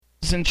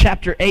is in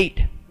chapter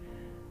 8.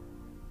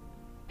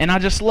 And I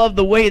just love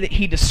the way that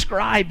he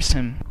describes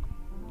him.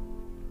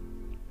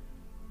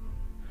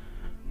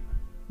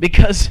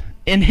 Because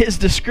in his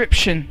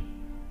description,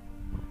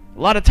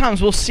 a lot of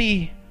times we'll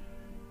see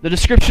the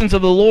descriptions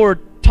of the Lord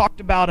talked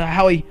about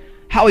how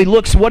he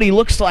looks, what he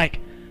looks like.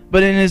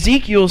 But in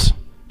Ezekiel's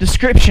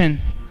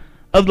description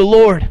of the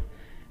Lord, it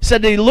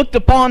said that he looked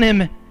upon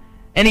him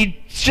and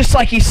it's just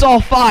like he saw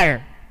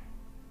fire.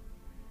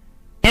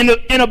 And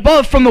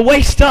above, from the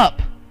waist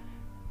up,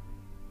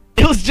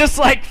 it was just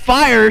like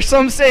fire.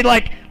 Some say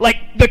like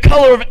the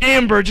color of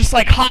amber, just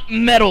like hot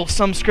metal,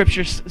 some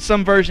scriptures,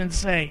 some versions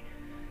say.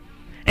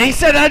 And he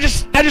said, I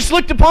just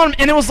looked upon him,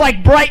 and it was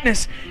like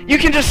brightness. You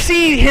can just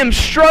see him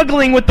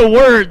struggling with the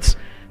words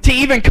to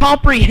even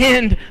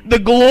comprehend the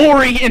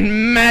glory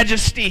and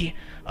majesty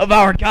of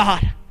our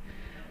God.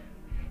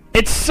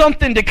 It's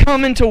something to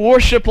come into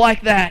worship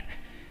like that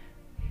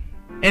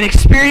and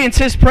experience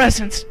His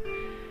presence.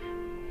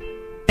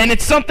 And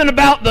it's something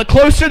about the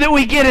closer that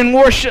we get in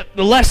worship,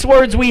 the less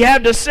words we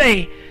have to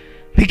say,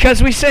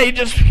 because we say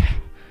just,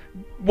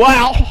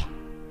 wow,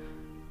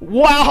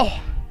 wow.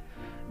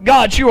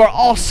 God, you are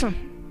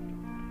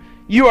awesome.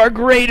 You are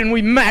great, and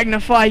we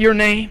magnify your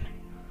name.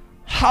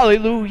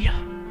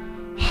 Hallelujah.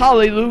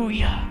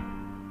 Hallelujah.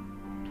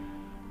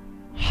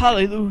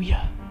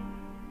 Hallelujah.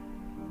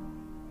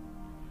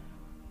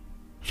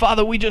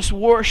 Father, we just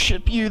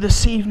worship you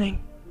this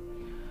evening.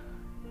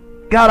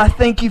 God, I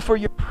thank you for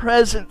your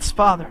presence,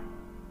 Father.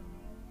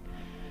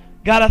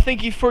 God, I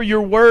thank you for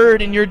your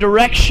word and your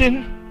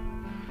direction.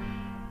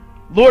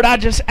 Lord, I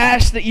just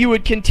ask that you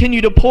would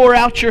continue to pour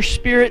out your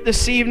Spirit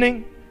this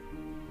evening.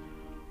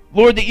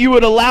 Lord, that you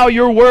would allow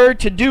your word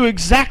to do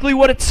exactly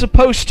what it's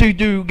supposed to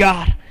do,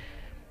 God,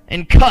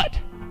 and cut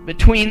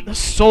between the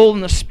soul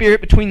and the spirit,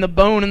 between the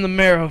bone and the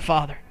marrow,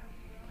 Father.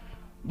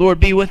 Lord,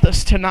 be with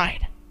us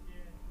tonight.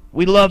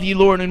 We love you,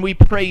 Lord, and we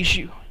praise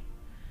you.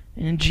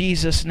 In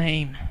Jesus'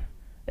 name,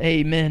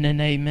 amen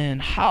and amen.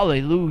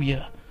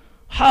 Hallelujah.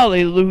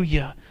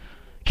 Hallelujah.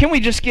 Can we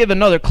just give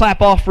another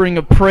clap offering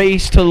of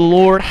praise to the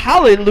Lord?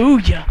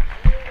 Hallelujah.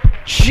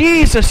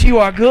 Jesus, you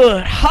are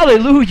good.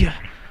 Hallelujah.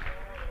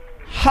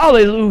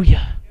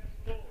 Hallelujah.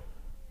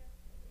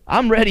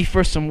 I'm ready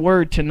for some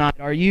word tonight.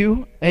 Are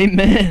you?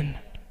 Amen.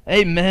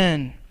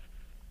 Amen.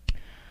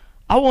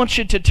 I want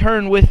you to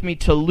turn with me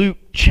to Luke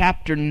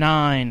chapter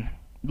 9.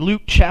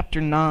 Luke chapter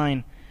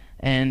 9.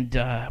 And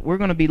we're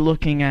going to be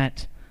looking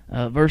at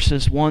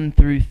verses 1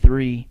 through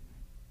 3.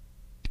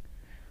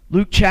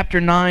 Luke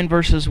chapter 9,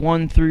 verses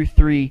 1 through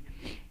 3.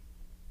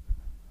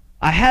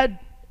 I had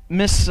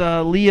Miss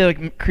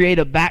Leah create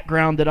a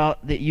background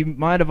that you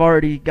might have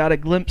already got a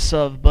glimpse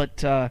of,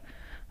 but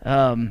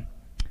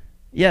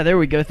yeah, there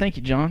we go. Thank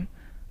you, John.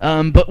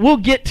 But we'll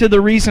get to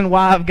the reason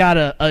why I've got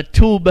a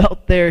tool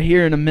belt there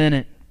here in a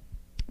minute.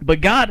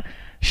 But God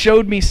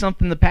showed me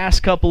something the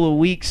past couple of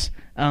weeks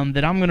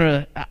that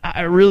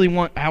I really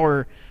want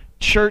our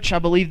church. I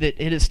believe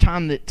that it is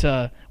time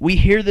that we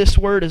hear this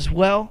word as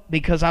well,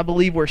 because I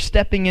believe we're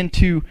stepping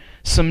into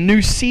some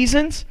new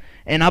seasons.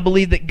 And I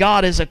believe that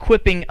God is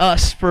equipping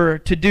us to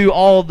do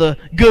all the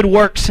good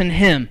works in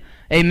Him.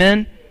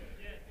 Amen?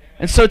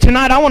 And so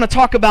tonight I want to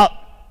talk about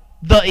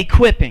the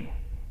equipping.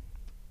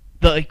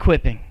 The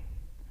equipping.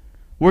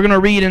 We're going to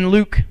read in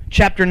Luke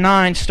chapter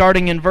 9,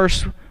 starting in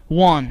verse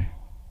 1.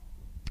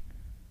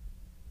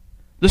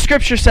 The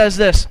scripture says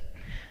this: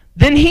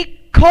 Then He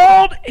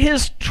called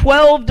His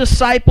 12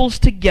 disciples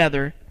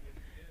together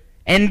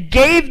and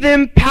gave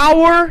them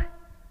power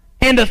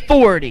and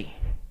authority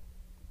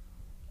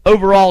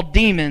over all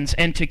demons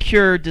and to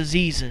cure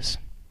diseases.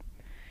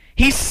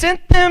 He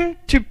sent them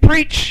to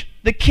preach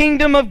the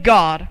kingdom of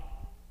God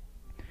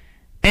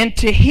and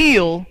to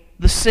heal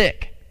the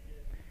sick.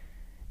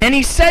 And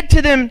He said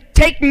to them,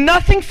 Take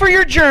nothing for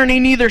your journey,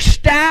 neither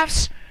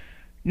staffs,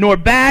 nor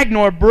bag,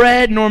 nor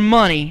bread, nor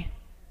money,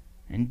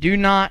 and do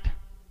not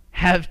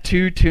have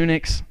 2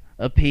 tunics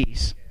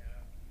apiece.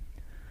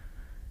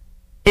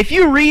 If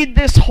you read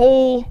this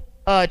whole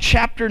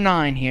chapter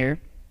 9 here,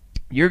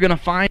 you're going to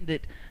find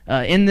that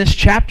in this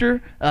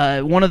chapter,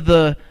 one of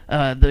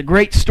the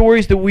great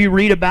stories that we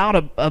read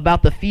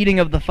about the feeding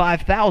of the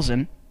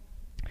 5,000.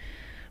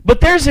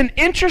 But there's an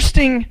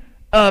interesting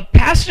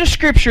passage of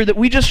Scripture that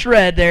we just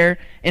read there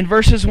in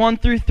verses 1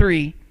 through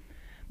 3,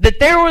 that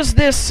there was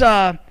this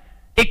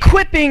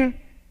equipping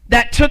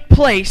that took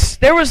place.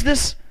 There was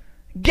this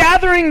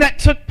gathering that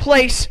took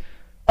place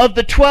of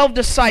the 12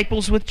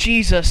 disciples with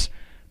Jesus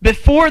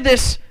before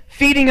this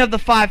feeding of the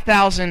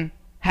 5,000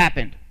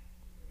 happened.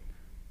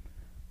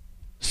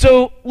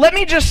 So let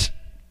me just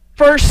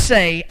first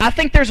say, I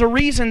think there's a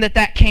reason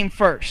that came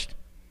first.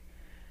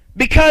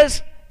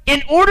 Because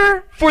in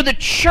order for the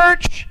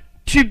church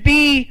to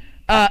be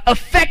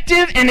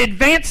effective and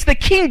advance the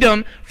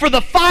kingdom, for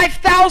the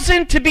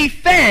 5,000 to be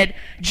fed,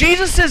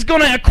 Jesus is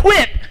going to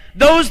equip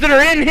those that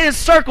are in His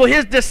circle,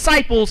 His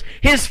disciples,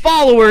 His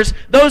followers,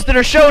 those that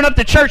are showing up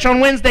to church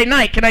on Wednesday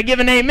night. Can I give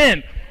an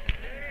amen?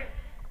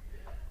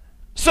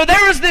 So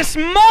there was this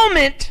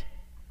moment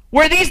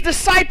where these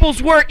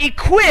disciples were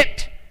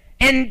equipped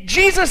And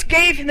Jesus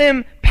gave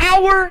them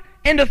power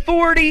and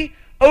authority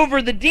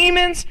over the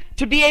demons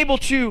to be able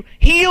to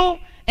heal.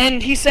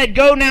 And he said,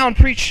 go now and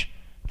preach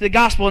the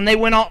gospel. And they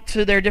went out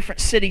to their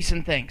different cities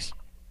and things.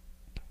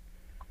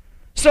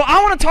 So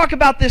I want to talk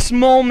about this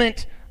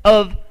moment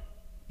of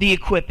the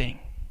equipping.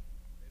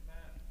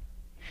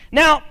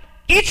 Now,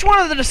 each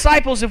one of the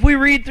disciples, if we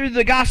read through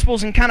the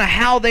Gospels and kind of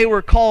how they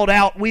were called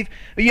out,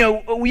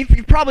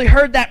 you've probably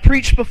heard that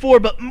preached before,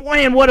 but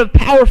man, what a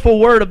powerful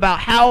word about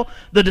how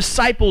the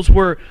disciples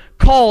were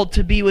called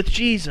to be with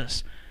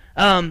Jesus.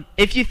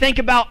 If you think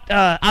about,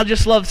 I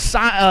just love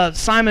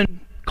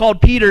Simon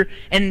called Peter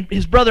and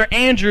his brother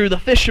Andrew, the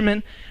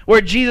fisherman,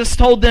 where Jesus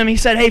told them, he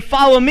said, hey,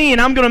 follow me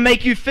and I'm going to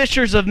make you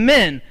fishers of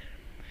men.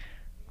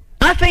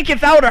 I think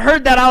if I would have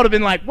heard that, I would have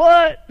been like,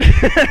 what?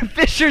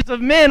 Fishers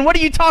of men? What are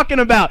you talking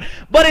about?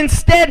 But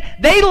instead,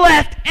 they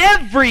left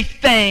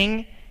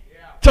everything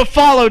to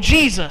follow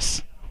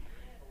Jesus.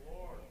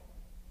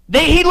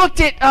 He looked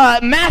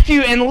at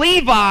Matthew and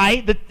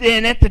Levi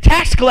and at the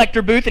tax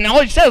collector booth, and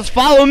all he said was,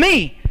 follow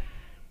me.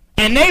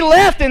 And they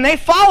left and they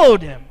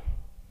followed him.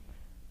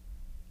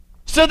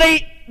 So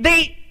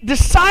they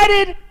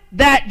decided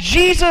that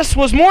Jesus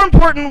was more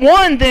important,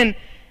 one, than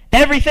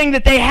everything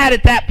that they had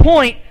at that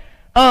point.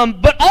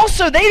 But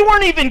also, they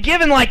weren't even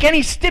given like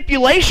any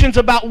stipulations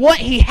about what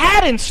he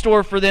had in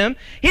store for them.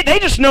 They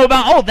just know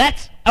about, oh,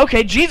 that's,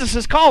 okay, Jesus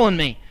is calling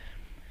me.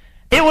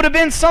 It would have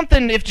been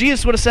something if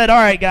Jesus would have said, all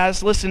right,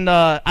 guys, listen,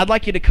 I'd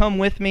like you to come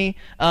with me.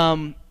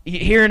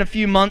 Here in a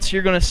few months,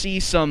 you're going to see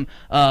some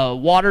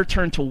water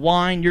turn to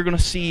wine. You're going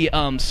to see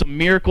some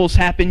miracles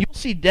happen. You'll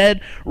see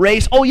dead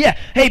raised. Oh, yeah.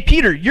 Hey,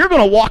 Peter, you're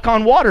going to walk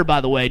on water, by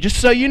the way, just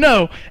so you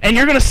know. And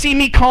you're going to see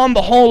me calm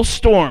the whole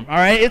storm, all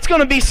right? It's going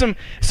to be some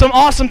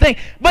awesome thing.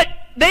 But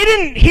they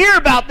didn't hear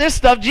about this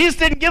stuff. Jesus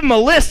didn't give them a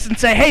list and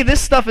say, hey,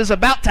 this stuff is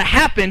about to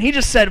happen. He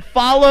just said,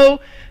 follow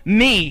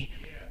me.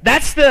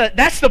 That's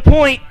the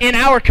point in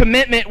our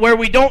commitment where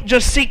we don't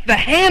just seek the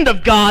hand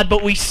of God,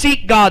 but we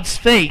seek God's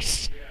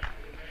face.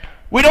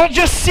 We don't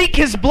just seek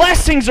His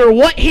blessings or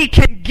what He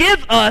can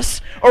give us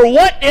or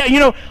what,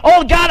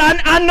 oh God,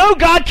 I know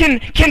God can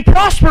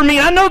prosper me.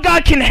 I know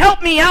God can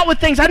help me out with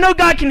things. I know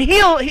God can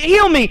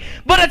heal me.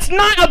 But it's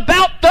not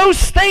about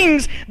those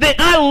things that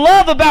I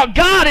love about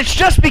God. It's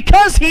just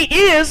because He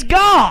is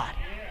God.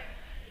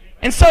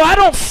 And so I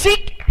don't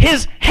seek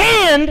His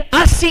hand,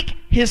 I seek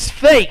His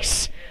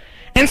face.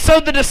 And so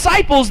the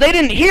disciples, they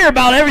didn't hear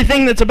about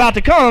everything that's about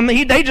to come.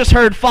 They just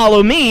heard,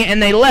 follow me, and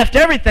they left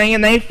everything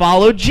and they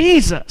followed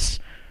Jesus.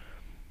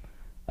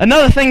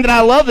 Another thing that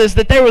I love is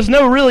that there was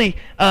no really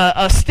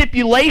a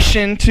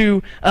stipulation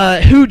to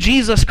who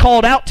Jesus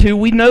called out to.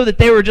 We know that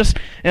they were just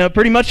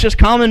pretty much just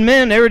common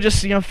men. They were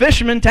just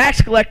fishermen, tax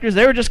collectors.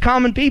 They were just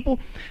common people.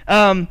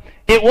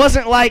 It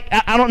wasn't like,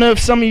 I don't know if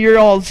some of your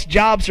all's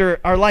jobs are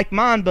like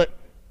mine, but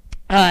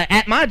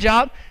at my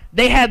job,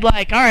 they had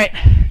like, all right,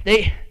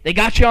 they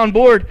got you on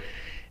board,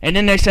 and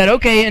then they said,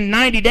 okay, in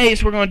 90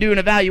 days we're going to do an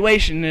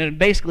evaluation, and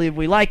basically if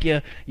we like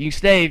you, you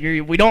stay.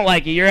 If we don't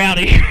like you, you're out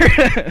of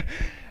here.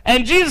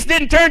 And Jesus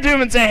didn't turn to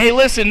him and say, hey,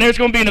 listen, there's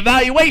going to be an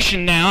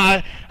evaluation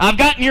now. I've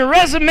gotten your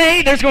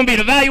resume. There's going to be an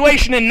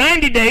evaluation in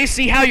 90 days.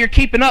 See how you're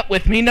keeping up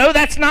with me. No,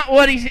 that's not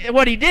what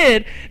he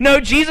did.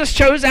 No, Jesus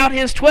chose out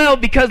his 12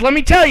 because, let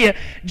me tell you,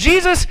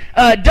 Jesus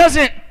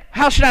doesn't,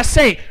 how should I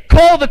say,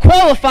 call the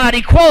qualified.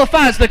 He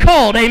qualifies the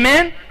called.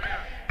 Amen?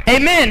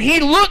 Amen.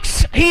 He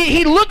looks,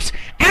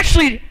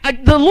 actually,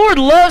 the Lord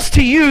loves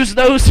to use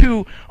those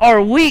who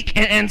are weak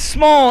and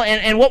small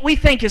and what we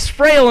think is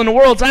frail in the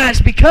world's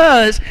eyes,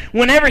 because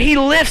whenever He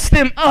lifts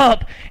them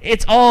up,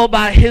 it's all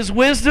by His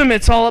wisdom,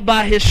 it's all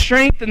by His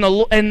strength, and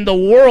the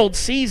world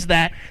sees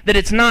that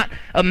it's not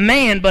a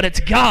man, but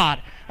it's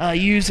God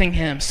using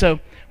him.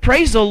 So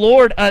praise the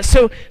Lord.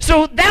 So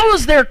that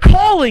was their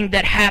calling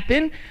that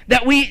happened,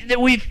 that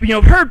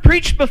we've heard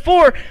preached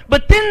before.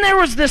 But then there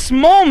was this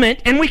moment,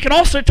 and we could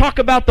also talk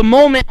about the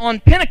moment on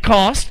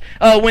Pentecost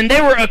when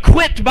they were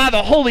equipped by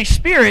the Holy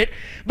Spirit.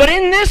 But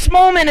in this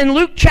moment in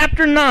Luke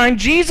chapter 9,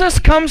 Jesus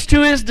comes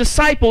to His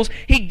disciples.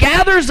 He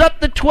gathers up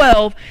the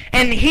 12,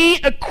 and He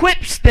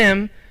equips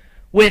them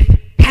with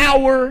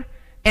power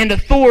and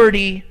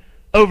authority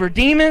over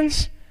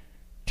demons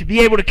to be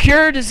able to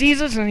cure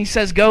diseases. And He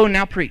says, go and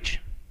now preach.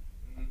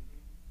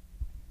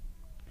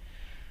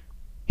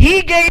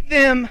 He gave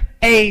them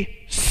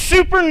a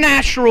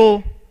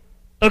supernatural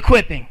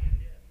equipping.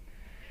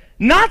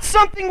 Not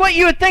something what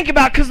you would think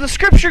about, because the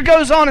Scripture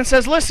goes on and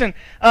says, listen,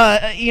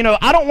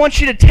 I don't want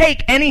you to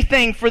take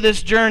anything for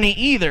this journey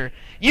either.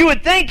 You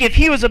would think if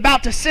He was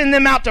about to send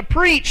them out to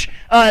preach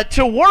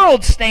to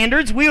world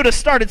standards, we would have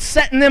started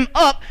setting them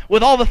up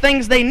with all the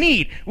things they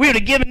need. We would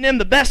have given them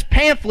the best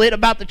pamphlet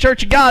about the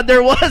Church of God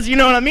there was, you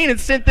know what I mean, and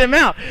sent them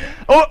out.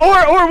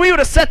 Or we would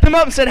have set them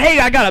up and said, hey,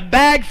 I got a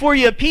bag for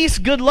you apiece.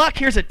 Good luck.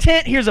 Here's a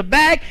tent. Here's a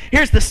bag.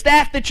 Here's the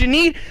staff that you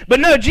need. But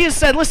no, Jesus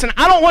said, listen,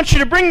 I don't want you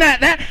to bring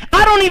that.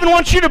 I don't even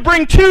want you to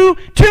bring 2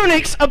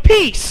 tunics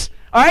apiece.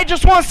 All right,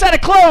 just one set of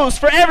clothes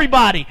for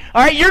everybody.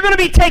 All right, you're going to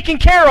be taken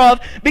care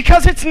of,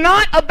 because it's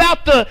not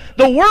about the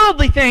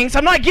worldly things.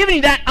 I'm not giving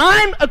you that.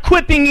 I'm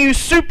equipping you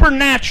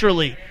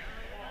supernaturally.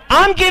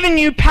 I'm giving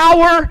you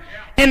power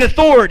and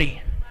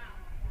authority.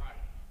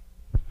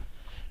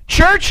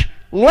 Church,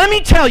 let me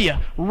tell you,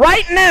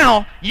 right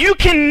now, you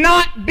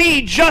cannot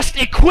be just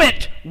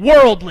equipped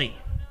worldly.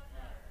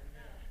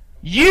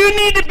 You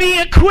need to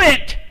be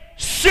equipped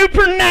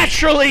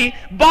supernaturally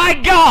by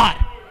God.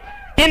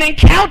 An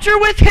encounter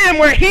with Him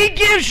where He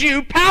gives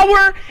you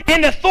power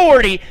and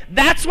authority.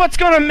 That's what's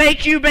going to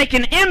make you make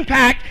an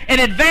impact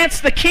and advance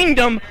the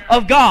kingdom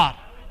of God.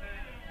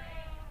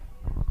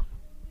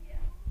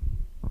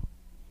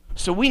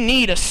 So we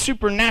need a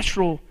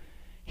supernatural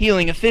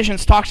healing.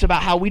 Ephesians talks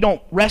about how we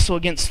don't wrestle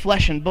against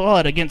flesh and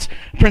blood, against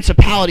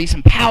principalities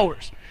and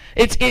powers.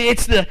 It's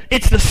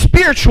the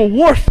spiritual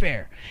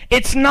warfare.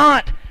 It's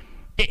not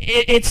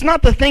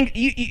the thing.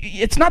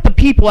 It's not the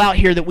people out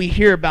here that we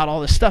hear about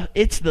all this stuff.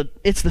 It's the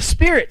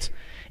spirits.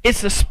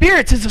 It's the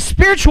spirits. It's a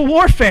spiritual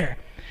warfare.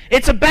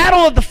 It's a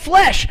battle of the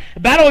flesh, a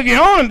battle of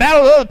your own, and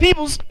battle of other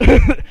people's,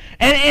 and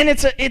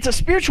it's a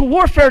spiritual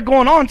warfare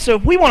going on. So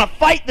if we want to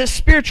fight this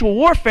spiritual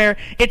warfare,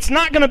 it's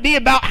not going to be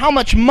about how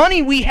much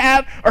money we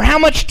have or how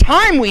much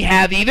time we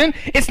have. Even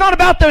it's not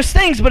about those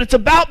things, but it's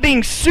about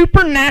being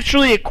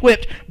supernaturally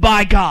equipped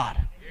by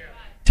God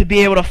to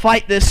be able to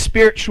fight this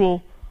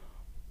spiritual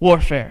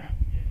warfare.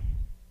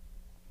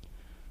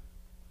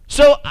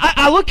 So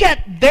I look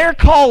at their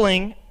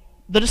calling,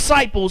 the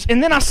disciples,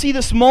 and then I see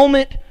this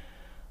moment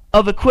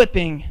of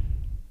equipping,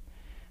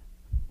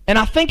 and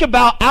I think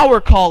about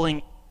our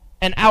calling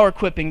and our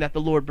equipping that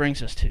the Lord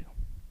brings us to.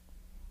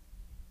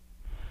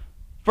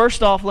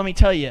 First off, let me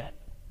tell you,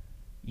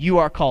 you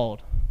are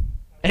called.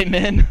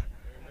 Amen.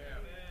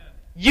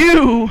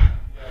 You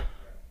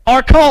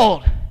are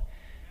called.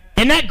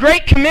 In that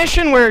Great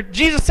Commission where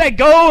Jesus said,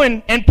 go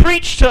and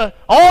preach to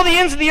all the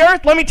ends of the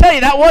earth, let me tell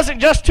you, that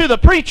wasn't just to the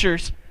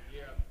preachers.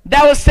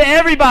 That was to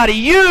everybody.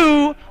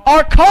 You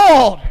are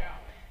called.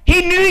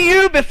 He knew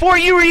you before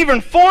you were even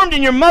formed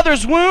in your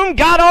mother's womb.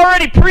 God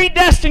already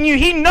predestined you.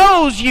 He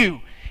knows you.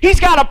 He's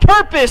got a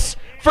purpose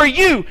for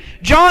you.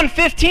 John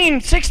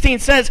 15:16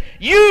 says,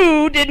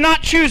 you did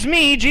not choose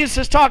me, Jesus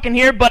is talking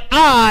here, but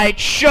I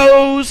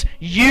chose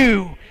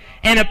you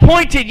and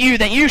appointed you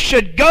that you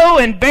should go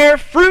and bear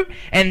fruit,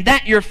 and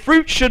that your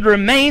fruit should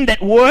remain,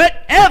 that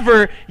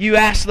whatever you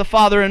ask the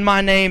Father in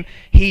my name,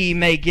 He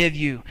may give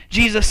you.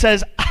 Jesus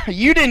says,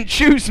 you didn't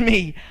choose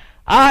me.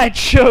 I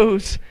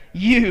chose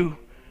you.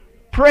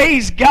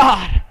 Praise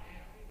God.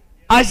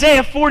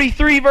 Isaiah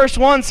 43 verse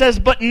 1 says,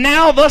 but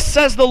now thus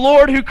says the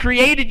Lord who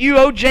created you,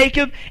 O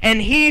Jacob, and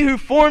He who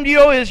formed you,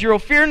 O Israel,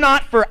 fear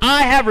not, for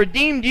I have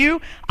redeemed you.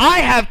 I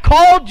have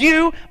called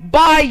you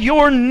by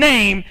your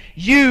name.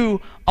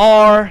 You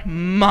are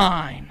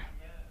mine.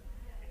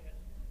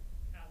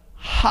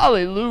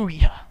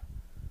 Hallelujah.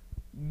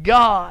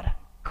 God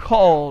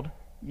called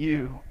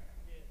you.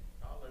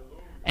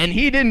 And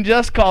He didn't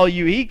just call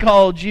you, He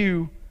called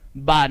you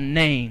by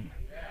name.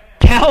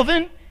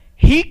 Calvin,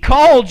 He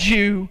called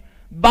you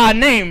by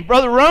name.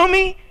 Brother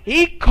Romy,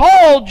 He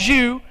called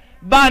you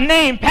by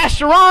name.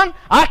 Pastor Ron,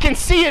 I can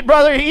see it,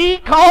 brother. He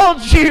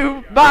called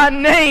you by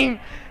name.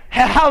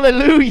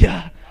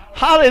 Hallelujah.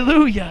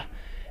 Hallelujah.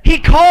 He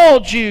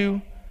called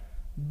you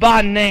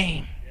by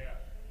name.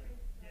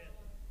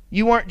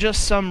 You weren't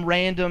just some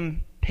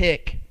random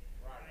pick.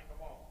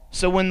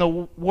 So when the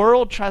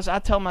world tries, I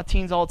tell my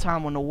teens all the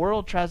time, when the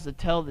world tries to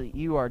tell that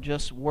you are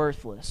just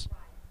worthless,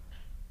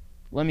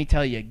 let me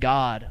tell you,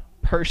 God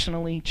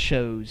personally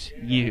chose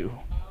you.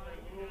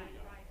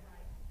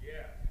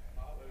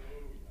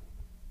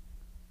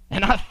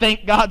 And I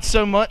thank God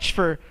so much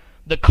for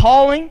the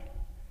calling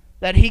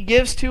that He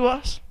gives to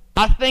us.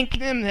 I thank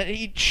Him that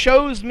He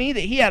chose me,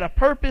 that He had a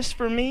purpose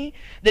for me,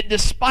 that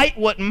despite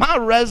what my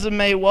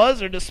resume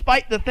was, or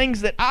despite the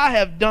things that I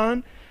have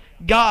done,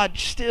 God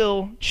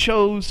still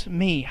chose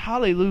me.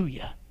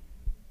 Hallelujah.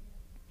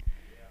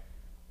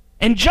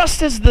 And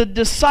just as the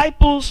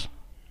disciples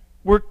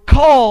were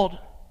called,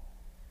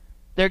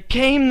 there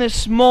came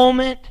this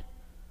moment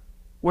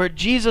where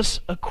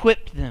Jesus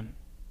equipped them.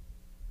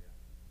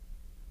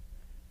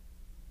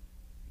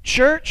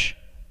 Church,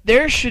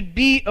 there should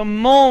be a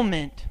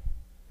moment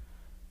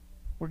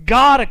where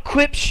God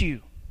equips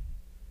you.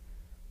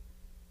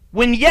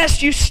 When,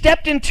 yes, you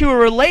stepped into a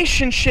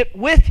relationship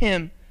with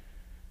Him,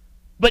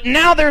 but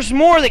now there's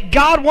more that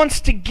God wants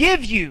to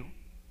give you.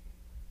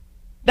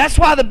 That's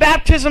why the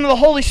baptism of the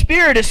Holy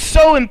Spirit is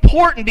so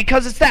important,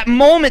 because it's that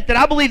moment that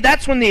I believe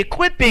that's when the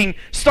equipping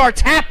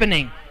starts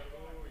happening.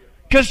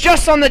 Because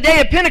just on the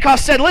day of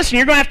Pentecost said, listen,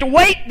 you're going to have to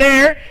wait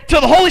there till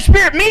the Holy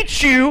Spirit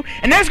meets you,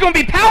 and there's going to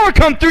be power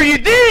come through you.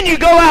 Then you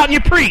go out and you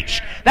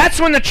preach. That's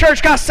when the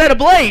church got set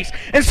ablaze.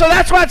 And so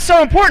that's why it's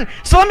so important.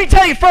 So let me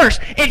tell you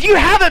first, if you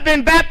haven't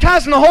been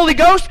baptized in the Holy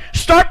Ghost,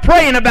 start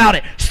praying about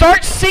it.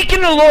 Start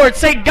seeking the Lord.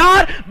 Say,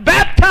 God,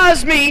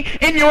 baptize me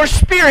in your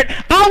Spirit.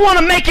 I want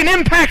to make an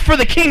impact for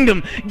the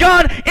kingdom.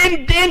 God,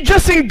 and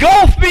just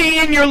engulf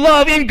me in your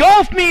love.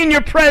 Engulf me in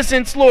your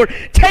presence, Lord.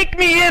 Take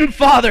me in,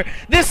 Father.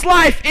 This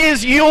life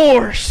is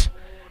yours.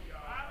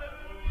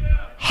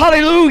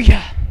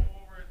 Hallelujah.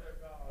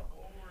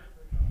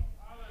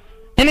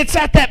 And it's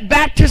at that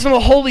baptism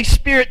of the Holy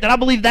Spirit that I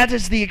believe that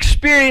is the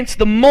experience,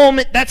 the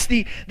moment, that's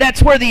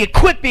where the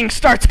equipping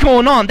starts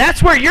going on.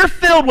 That's where you're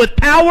filled with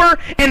power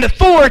and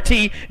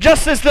authority,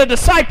 just as the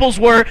disciples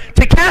were,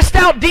 to cast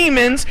out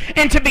demons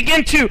and to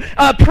begin to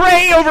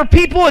pray over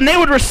people and they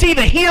would receive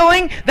a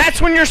healing.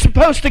 That's when you're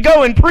supposed to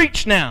go and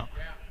preach now.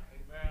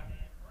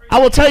 I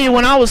will tell you,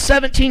 when I was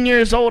 17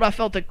 years old, I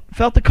felt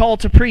the call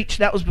to preach.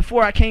 That was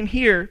before I came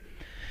here.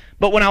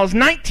 But when I was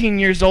 19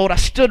 years old, I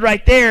stood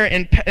right there,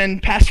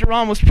 and Pastor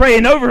Ron was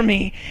praying over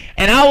me,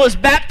 and I was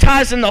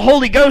baptized in the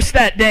Holy Ghost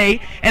that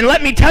day. And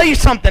let me tell you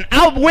something.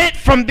 I went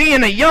from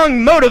being a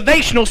young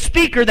motivational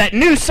speaker that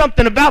knew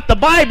something about the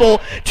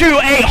Bible to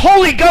a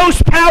Holy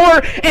Ghost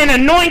power and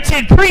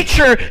anointed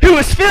preacher who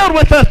is filled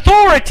with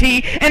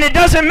authority. And it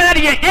doesn't matter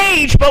your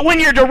age, but when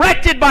you're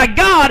directed by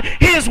God,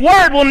 His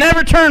Word will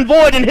never turn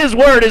void, and His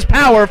Word is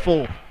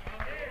powerful.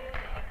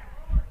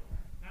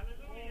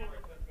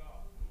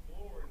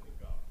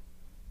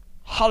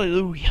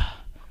 Hallelujah.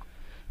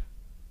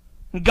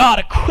 God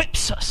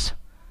equips us.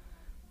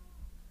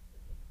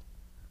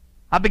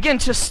 I began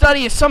to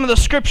study some of the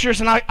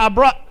scriptures, and I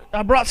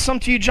brought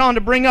some to you, John,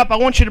 to bring up. I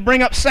want you to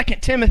bring up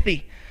 2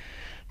 Timothy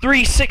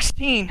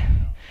 3:16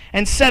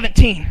 and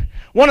 17.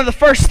 One of the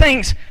first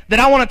things that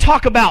I want to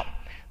talk about,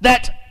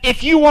 that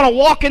if you want to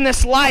walk in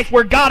this life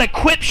where God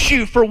equips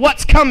you for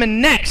what's coming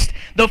next,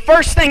 the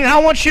first thing that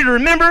I want you to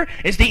remember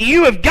is that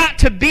you have got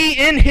to be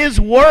in His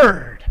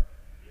Word.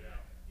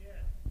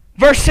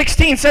 Verse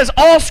 16 says,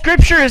 all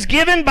Scripture is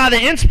given by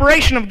the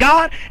inspiration of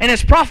God and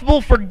is profitable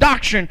for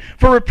doctrine,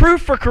 for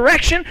reproof, for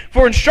correction,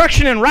 for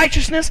instruction in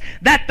righteousness,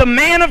 that the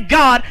man of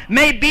God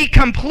may be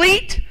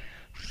complete,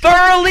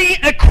 thoroughly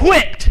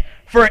equipped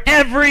for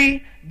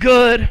every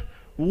good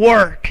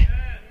work.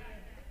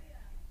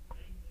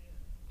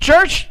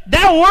 Church,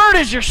 that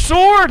word is your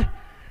sword.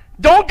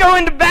 Don't go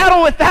into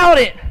battle without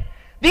it.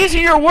 These are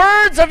your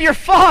words of your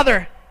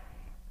Father.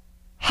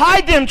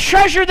 Hide them,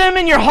 treasure them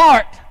in your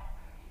heart.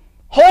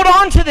 Hold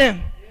on to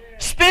them.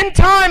 Spend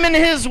time in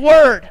His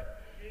Word.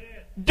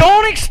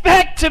 Don't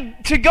expect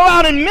to go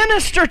out and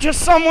minister to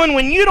someone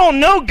when you don't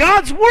know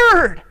God's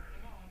Word.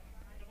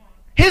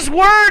 His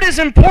Word is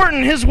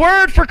important. His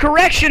Word for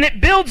correction,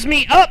 it builds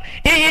me up.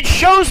 It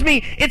shows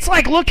me. It's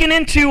like looking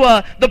into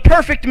the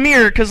perfect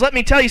mirror, because let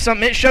me tell you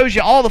something. It shows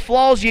you all the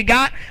flaws you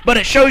got, but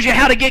it shows you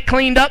how to get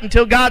cleaned up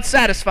until God's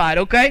satisfied,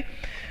 okay?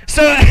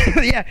 So,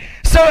 yeah.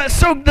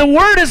 So the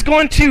Word is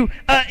going to,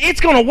 it's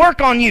going to work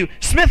on you.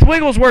 Smith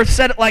Wigglesworth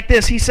said it like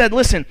this. He said,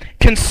 listen,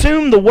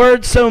 consume the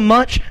Word so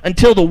much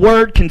until the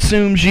Word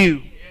consumes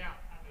you.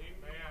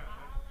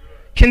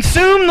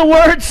 Consume the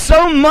Word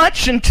so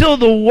much until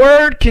the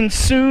Word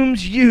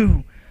consumes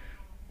you.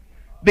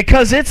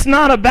 Because it's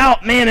not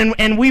about, man,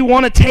 and we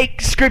want to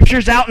take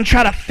scriptures out and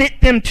try to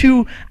fit them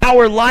to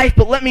our life,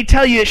 but let me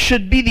tell you, it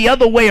should be the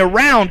other way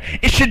around.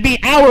 It should be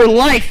our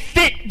life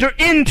fit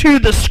into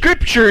the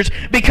scriptures,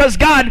 because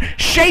God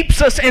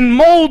shapes us and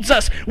molds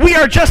us. We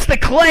are just the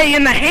clay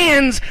in the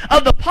hands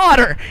of the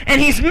potter, and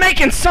He's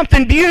making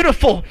something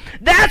beautiful.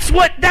 That's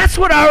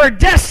what our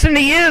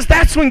destiny is.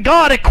 That's when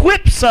God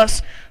equips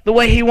us the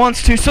way He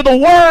wants to. So the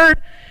Word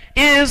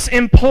is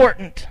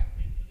important.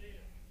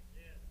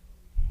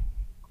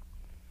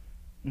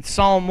 In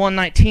Psalm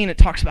 119, it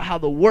talks about how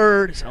the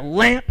Word is a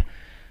lamp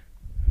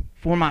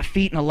for my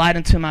feet and a light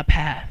unto my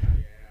path.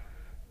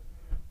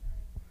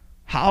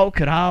 How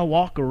could I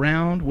walk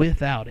around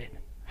without it?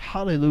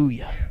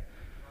 Hallelujah.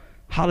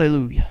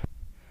 Hallelujah.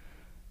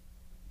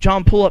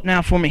 John, pull up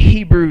now for me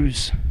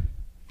Hebrews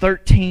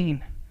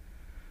 13,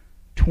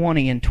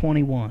 20 and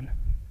 21.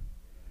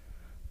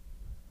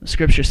 The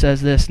Scripture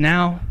says this,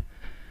 now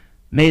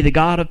may the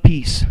God of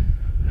peace,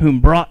 whom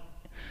brought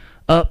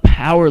up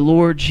our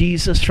Lord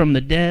Jesus from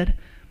the dead,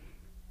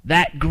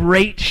 that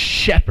great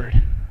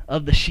shepherd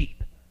of the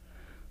sheep,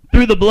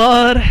 through the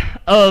blood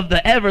of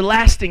the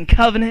everlasting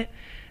covenant,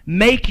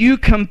 make you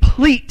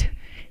complete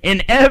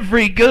in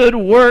every good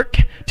work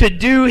to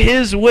do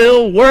His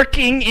will,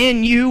 working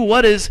in you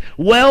what is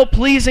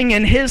well-pleasing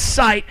in His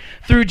sight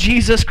through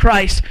Jesus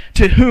Christ,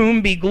 to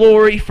whom be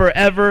glory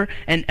forever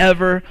and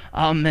ever.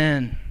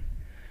 Amen.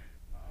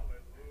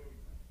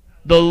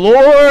 The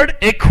Lord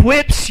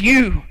equips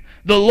you.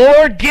 The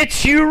Lord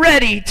gets you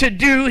ready to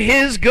do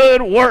His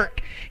good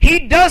work.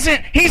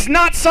 He's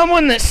not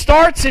someone that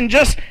starts and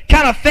just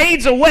kind of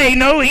fades away.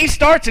 No, He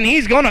starts and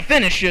He's going to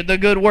finish the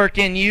good work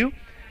in you.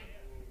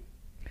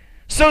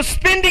 So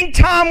spending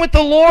time with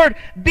the Lord,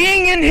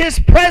 being in His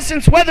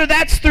presence, whether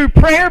that's through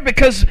prayer,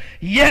 because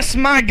yes,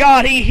 my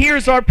God, He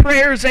hears our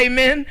prayers,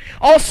 amen.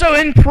 Also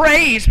in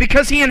praise,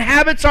 because He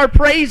inhabits our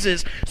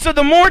praises. So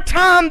the more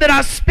time that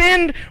I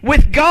spend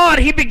with God,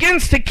 He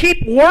begins to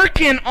keep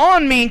working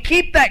on me and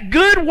keep that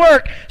good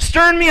work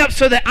stirring me up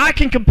so that I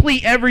can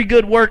complete every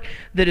good work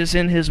that is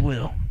in His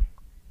will.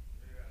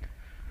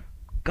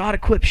 God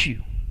equips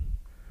you.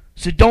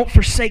 So don't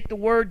forsake the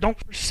Word. Don't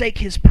forsake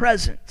His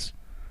presence.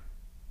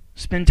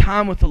 Spend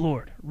time with the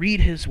Lord.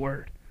 Read His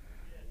Word.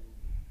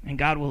 And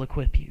God will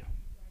equip you.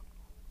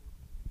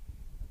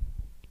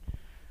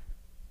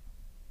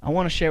 I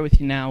want to share with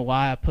you now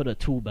why I put a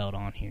tool belt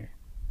on here.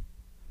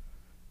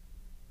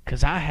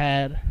 Because I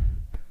had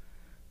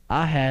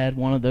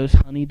one of those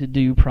honey to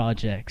do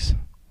projects.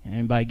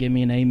 Anybody give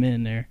me an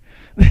amen there?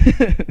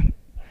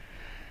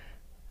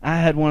 I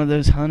had one of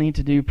those honey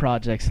to do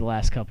projects the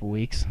last couple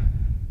weeks.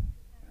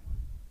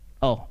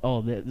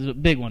 Oh, there's a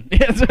big one.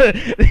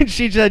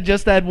 She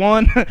just had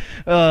one.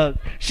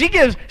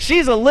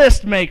 She's a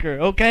list maker,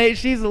 okay?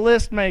 She's a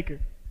list maker.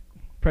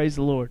 Praise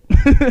the Lord.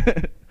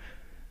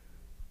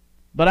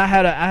 But I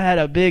had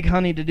a big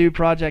honey to do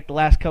project the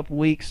last couple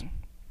weeks,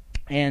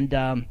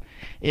 and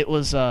it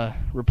was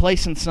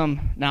replacing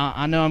some. Now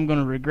I know I'm going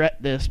to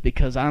regret this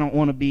because I don't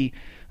want to be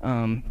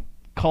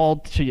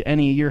called to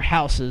any of your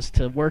houses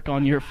to work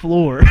on your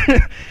floor.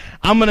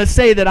 I'm going to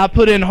say that I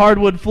put in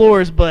hardwood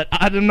floors, but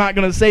I'm not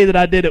going to say that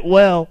I did it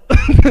well.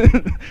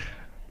 But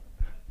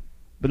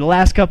the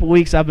last couple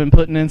weeks I've been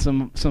putting in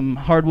some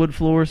hardwood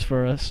floors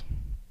for us,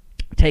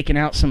 taking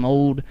out some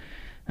old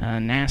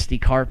nasty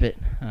carpet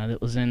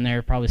that was in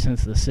there probably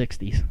since the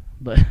 60s.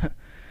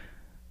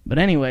 But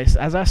anyways,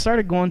 as I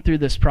started going through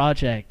this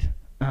project,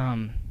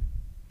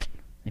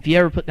 if you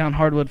ever put down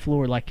hardwood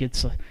floor, like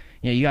it's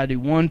you got to do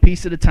one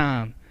piece at a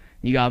time.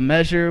 You got to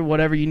measure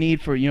whatever you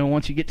need for,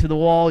 once you get to the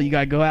wall, you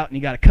got to go out and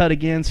you got to cut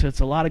again. So it's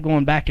a lot of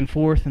going back and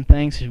forth and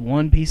things, just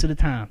one piece at a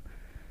time.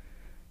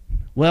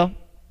 Well,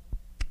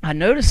 I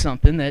noticed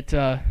something that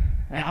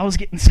I was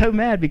getting so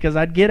mad because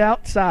I'd get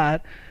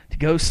outside to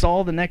go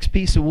saw the next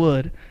piece of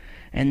wood,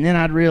 and then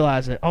I'd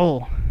realize that,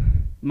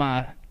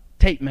 my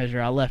tape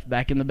measure I left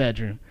back in the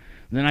bedroom.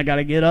 Then I got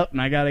to get up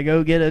and I got to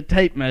go get a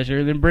tape measure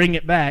and then bring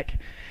it back.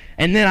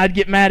 And then I'd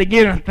get mad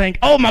again and think,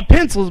 my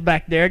pencil's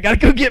back there. I got to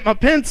go get my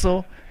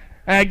pencil.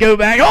 And I'd go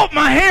back,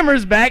 my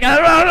hammer's back.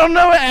 I don't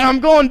know. And I'm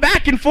going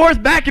back and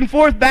forth, back and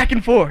forth, back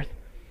and forth.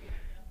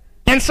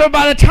 And so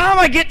by the time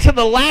I get to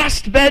the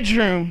last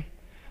bedroom,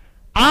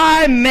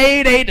 I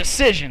made a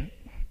decision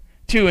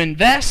to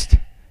invest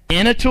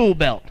in a tool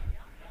belt.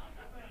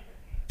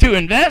 To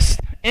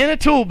invest in a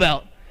tool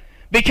belt.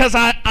 Because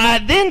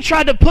I then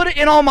tried to put it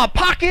in all my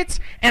pockets,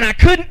 and I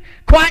couldn't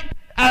quite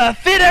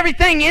fit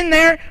everything in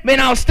there, but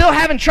I was still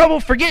having trouble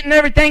forgetting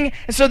everything.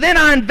 And so then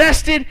I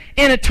invested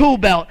in a tool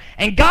belt.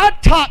 And God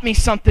taught me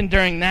something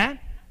during that.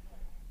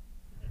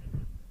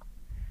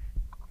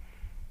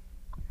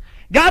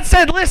 God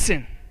said,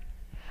 listen,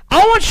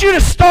 I want you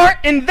to start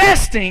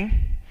investing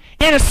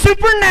in a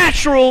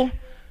supernatural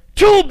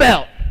tool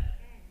belt.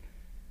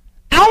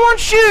 I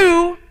want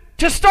you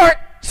to start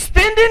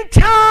spending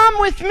time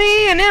with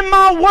me and in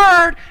my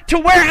word to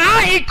where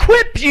I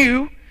equip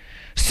you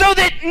so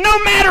that no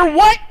matter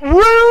what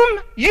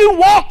room you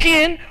walk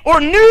in or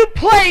new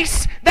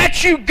place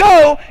that you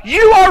go,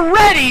 you are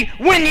ready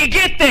when you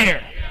get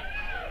there.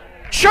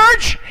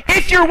 Church,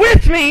 if you're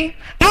with me,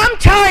 I'm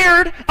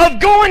tired of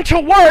going to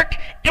work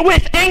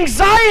with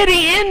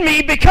anxiety in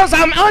me because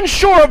I'm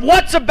unsure of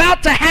what's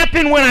about to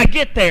happen when I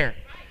get there.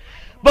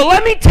 But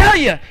let me tell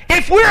you,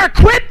 if we're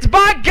equipped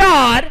by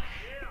God,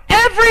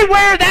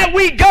 everywhere that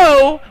we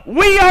go,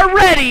 we are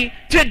ready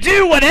to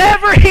do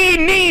whatever He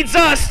needs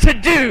us to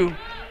do.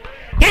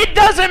 It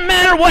doesn't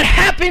matter what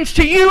happens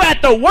to you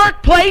at the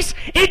workplace.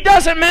 It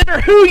doesn't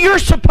matter who you're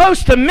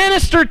supposed to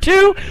minister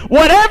to.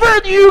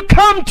 Whatever you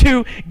come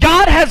to,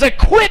 God has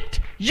equipped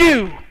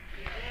you.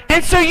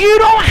 And so you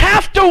don't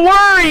have to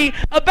worry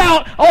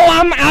about,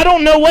 I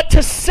don't know what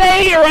to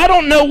say, or I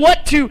don't know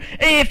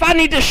if I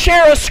need to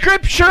share a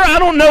scripture, I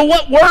don't know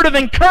what word of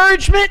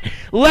encouragement.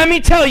 Let me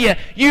tell you,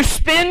 you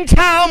spend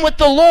time with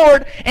the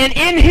Lord and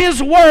in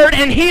His Word,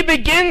 and He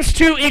begins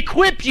to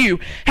equip you.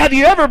 Have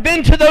you ever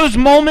been to those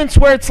moments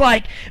where it's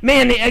like,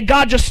 man,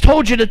 God just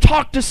told you to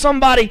talk to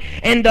somebody,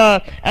 and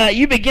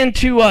you begin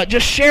to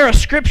just share a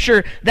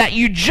scripture that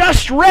you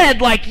just read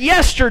like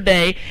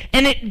yesterday,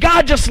 and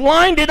God just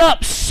lined it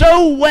up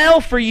so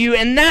well for you,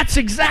 and that's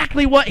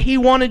exactly what He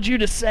wanted you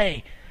to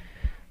say.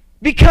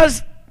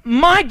 Because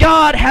my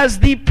God has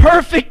the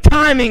perfect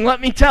timing, let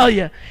me tell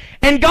you.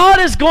 And God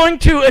is going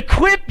to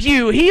equip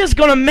you. He is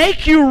going to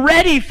make you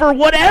ready for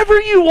whatever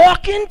you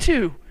walk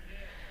into.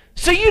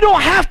 So you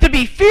don't have to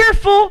be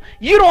fearful.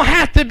 You don't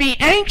have to be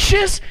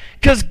anxious,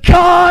 because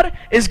God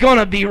is going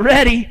to be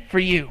ready for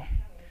you.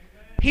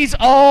 He's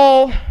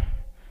already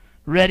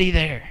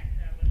there.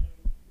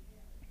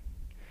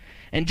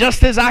 And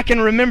just as I can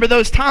remember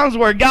those times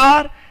where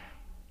God,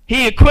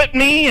 He equipped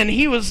me and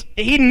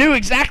He knew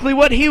exactly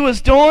what He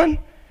was doing.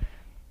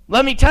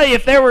 Let me tell you,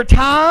 if there were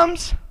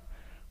times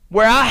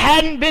where I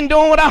hadn't been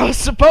doing what I was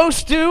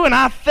supposed to and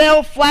I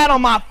fell flat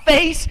on my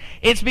face,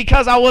 it's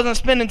because I wasn't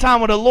spending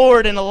time with the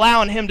Lord and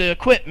allowing Him to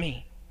equip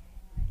me.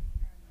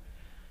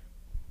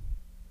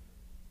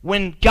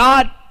 When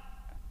God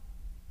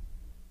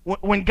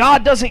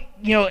doesn't,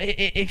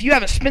 if you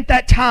haven't spent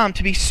that time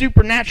to be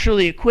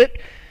supernaturally equipped,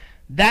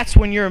 that's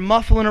when you're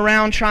muffling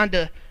around trying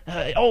to,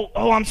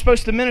 I'm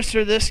supposed to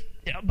minister this,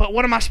 but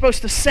what am I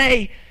supposed to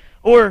say?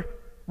 Or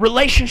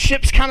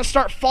relationships kind of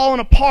start falling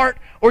apart,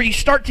 or you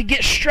start to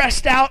get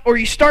stressed out, or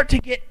you start to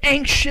get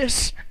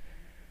anxious.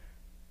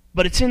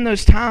 But it's in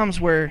those times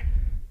where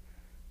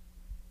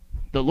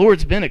the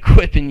Lord's been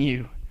equipping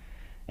you,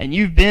 and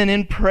you've been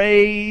in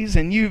praise,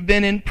 and you've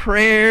been in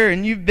prayer,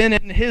 and you've been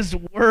in His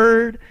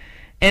Word,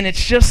 and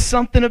it's just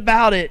something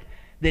about it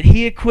that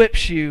He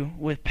equips you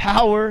with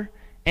power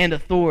and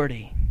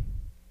authority,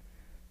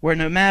 where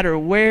no matter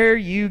where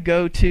you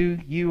go to,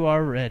 you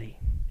are ready.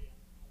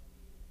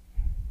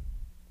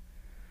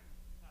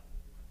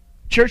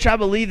 Church, I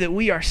believe that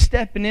we are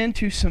stepping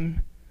into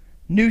some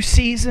new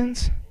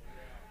seasons,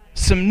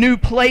 some new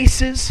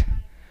places,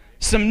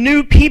 some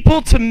new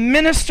people to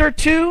minister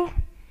to.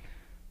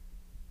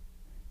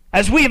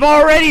 As we've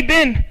already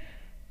been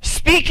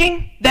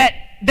speaking, that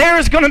there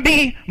is going to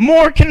be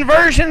more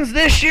conversions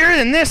this year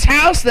in this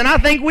house than I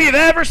think we've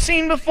ever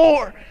seen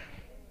before.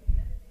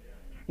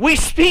 We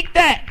speak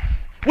that.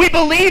 We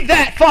believe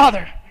that,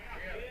 Father.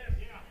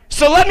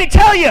 So let me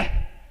tell you,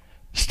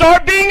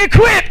 start being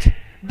equipped.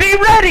 Be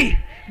ready.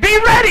 Be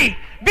ready.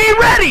 Be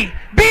ready.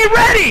 Be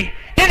ready.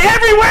 And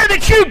everywhere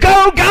that you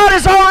go, God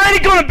is already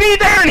going to be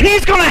there, and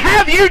He's going to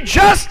have you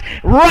just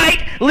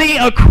rightly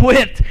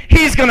equipped.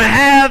 He's going to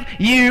have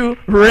you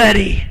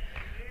ready.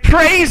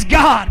 Praise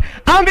God.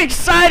 I'm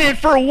excited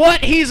for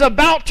what He's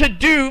about to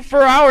do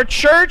for our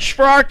church,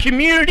 for our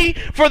community,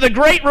 for the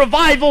great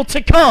revival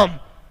to come.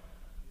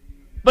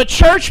 But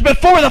church,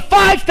 before the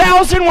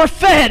 5,000 were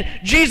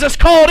fed, Jesus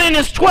called in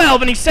His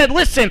 12, and He said,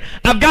 listen,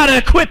 I've got to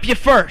equip you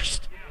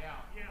first.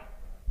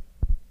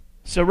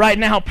 So right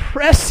now,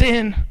 press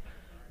in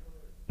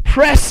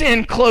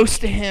close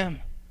to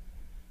Him.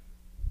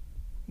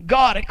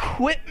 God,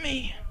 equip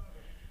me.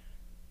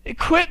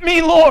 Equip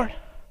me, Lord.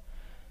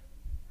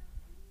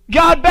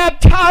 God,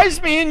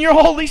 baptize me in your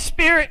Holy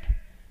Spirit.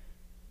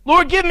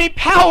 Lord, give me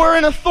power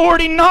and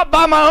authority, not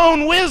by my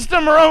own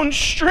wisdom or own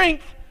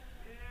strength.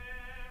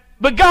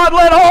 But God,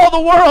 let all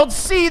the world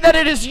see that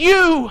it is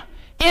you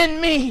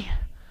in me.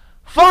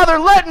 Father,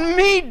 let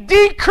me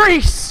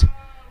decrease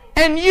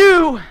and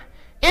you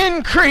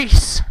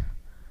increase.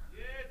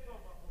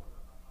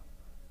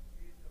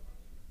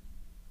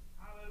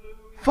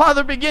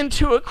 Father, begin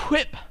to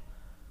equip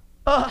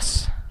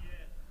us.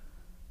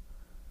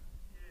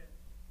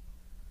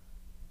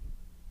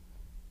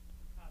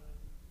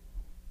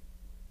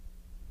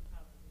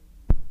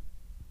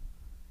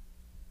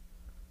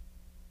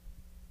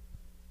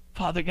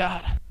 Father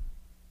God,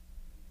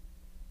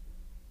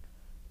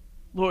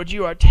 Lord,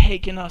 you are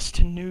taking us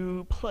to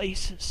new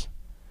places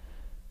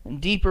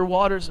and deeper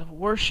waters of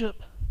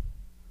worship.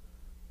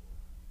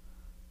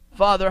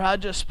 Father, I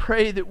just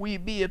pray that we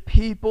be a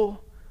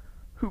people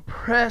who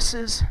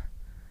presses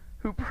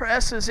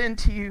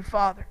into you,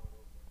 Father.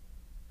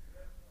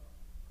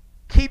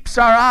 Keeps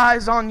our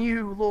eyes on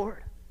you,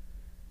 Lord.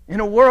 In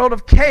a world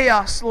of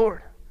chaos,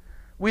 Lord,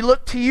 we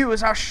look to you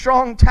as our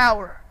strong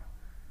tower.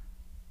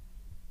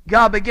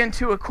 God, begin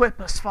to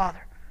equip us,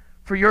 Father,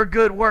 for your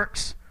good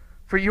works,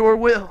 for your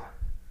will.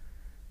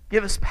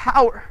 Give us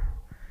power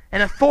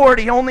and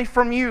authority only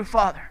from you,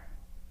 Father.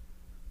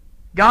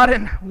 God,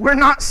 and we're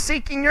not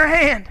seeking your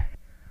hand.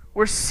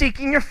 We're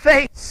seeking your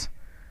face.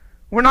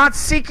 We're not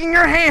seeking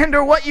your hand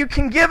or what you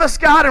can give us,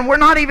 God, and we're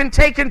not even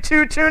taking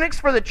 2 tunics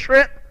for the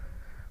trip.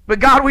 But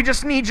God, we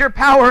just need your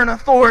power and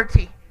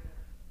authority.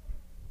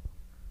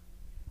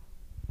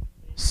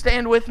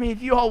 Stand with me.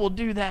 If you all will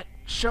do that,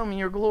 show me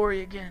your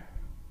glory again.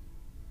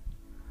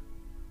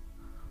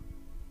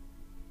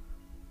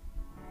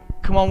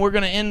 Come on, we're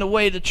going to end the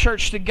way the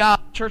Church of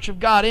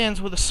God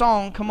ends with a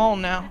song. Come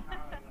on now.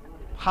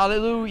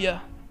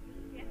 Hallelujah.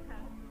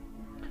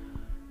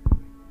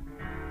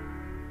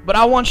 But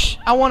I want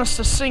us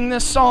to sing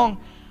this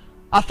song.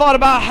 I thought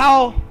about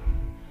how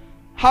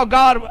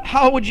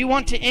would you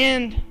want to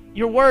end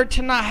your word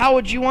tonight? How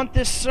would you want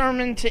this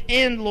sermon to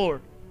end,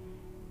 Lord?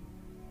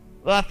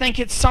 Well, I think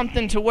it's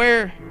something to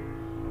where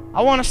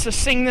I want us to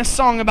sing this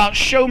song about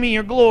show me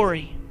your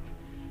glory.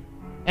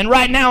 And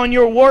right now in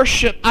your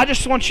worship, I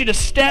just want you to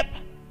step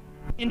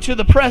into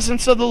the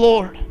presence of the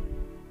Lord.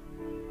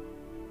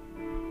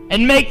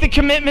 And make the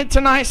commitment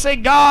tonight. Say,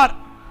 God,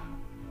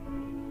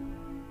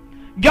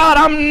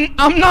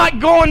 I'm not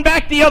going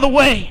back the other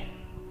way.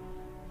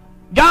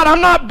 God,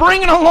 I'm not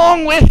bringing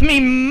along with me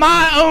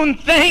my own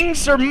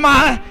things or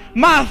my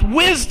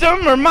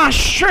wisdom or my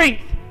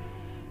strength.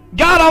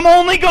 God, I'm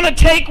only going to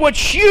take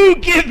what you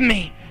give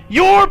me.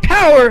 Your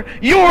power,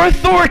 your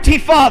authority,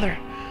 Father.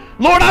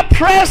 Lord, I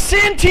press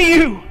into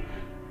you.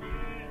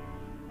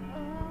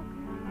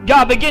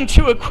 God, begin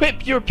to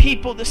equip your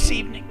people this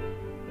evening.